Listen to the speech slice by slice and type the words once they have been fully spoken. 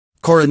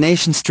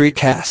Coronation Street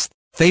cast,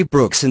 Faye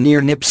Brookes in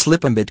near nip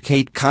slip amid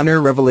Kate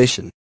Connor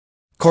revelation.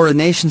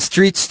 Coronation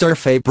Street star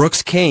Faye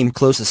Brookes came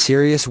close a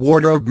serious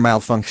wardrobe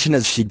malfunction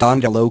as she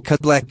donned a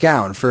low-cut black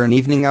gown for an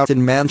evening out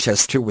in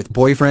Manchester with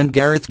boyfriend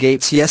Gareth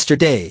Gates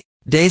yesterday,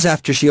 days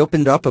after she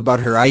opened up about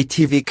her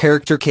ITV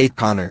character Kate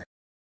Connor.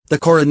 The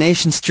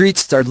Coronation Street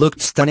star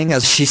looked stunning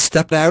as she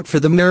stepped out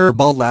for the Mirror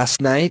Ball last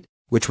night,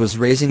 which was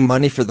raising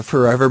money for the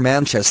Forever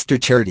Manchester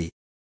charity.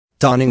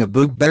 Donning a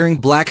boob-bearing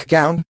black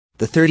gown,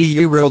 the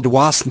 30-year-old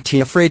wasn't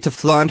afraid to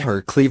flaunt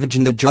her cleavage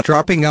in the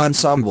jaw-dropping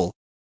ensemble.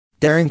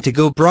 Daring to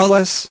go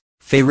braless,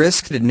 Faye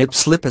risked a nip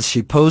slip as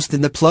she posed in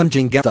the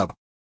plunging get-up.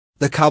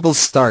 The Cobble's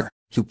star,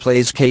 who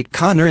plays Kate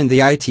Connor in the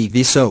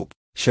ITV soap,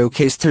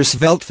 showcased her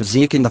svelte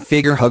physique in the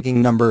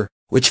figure-hugging number,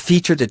 which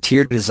featured a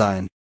tiered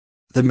design.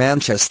 The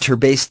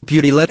Manchester-based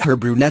beauty let her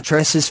brunette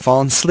tresses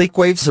fall in sleek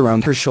waves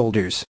around her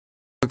shoulders.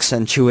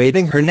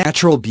 Accentuating her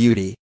natural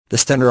beauty, the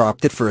stunner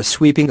opted for a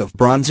sweeping of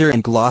bronzer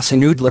and glossy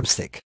nude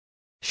lipstick.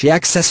 She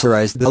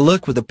accessorized the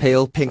look with a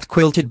pale pink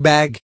quilted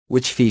bag,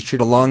 which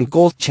featured a long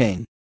gold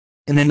chain.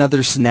 In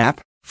another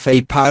snap,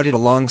 Faye pouted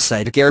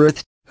alongside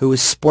Gareth, who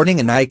was sporting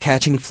an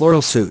eye-catching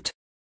floral suit.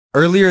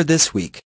 Earlier this week,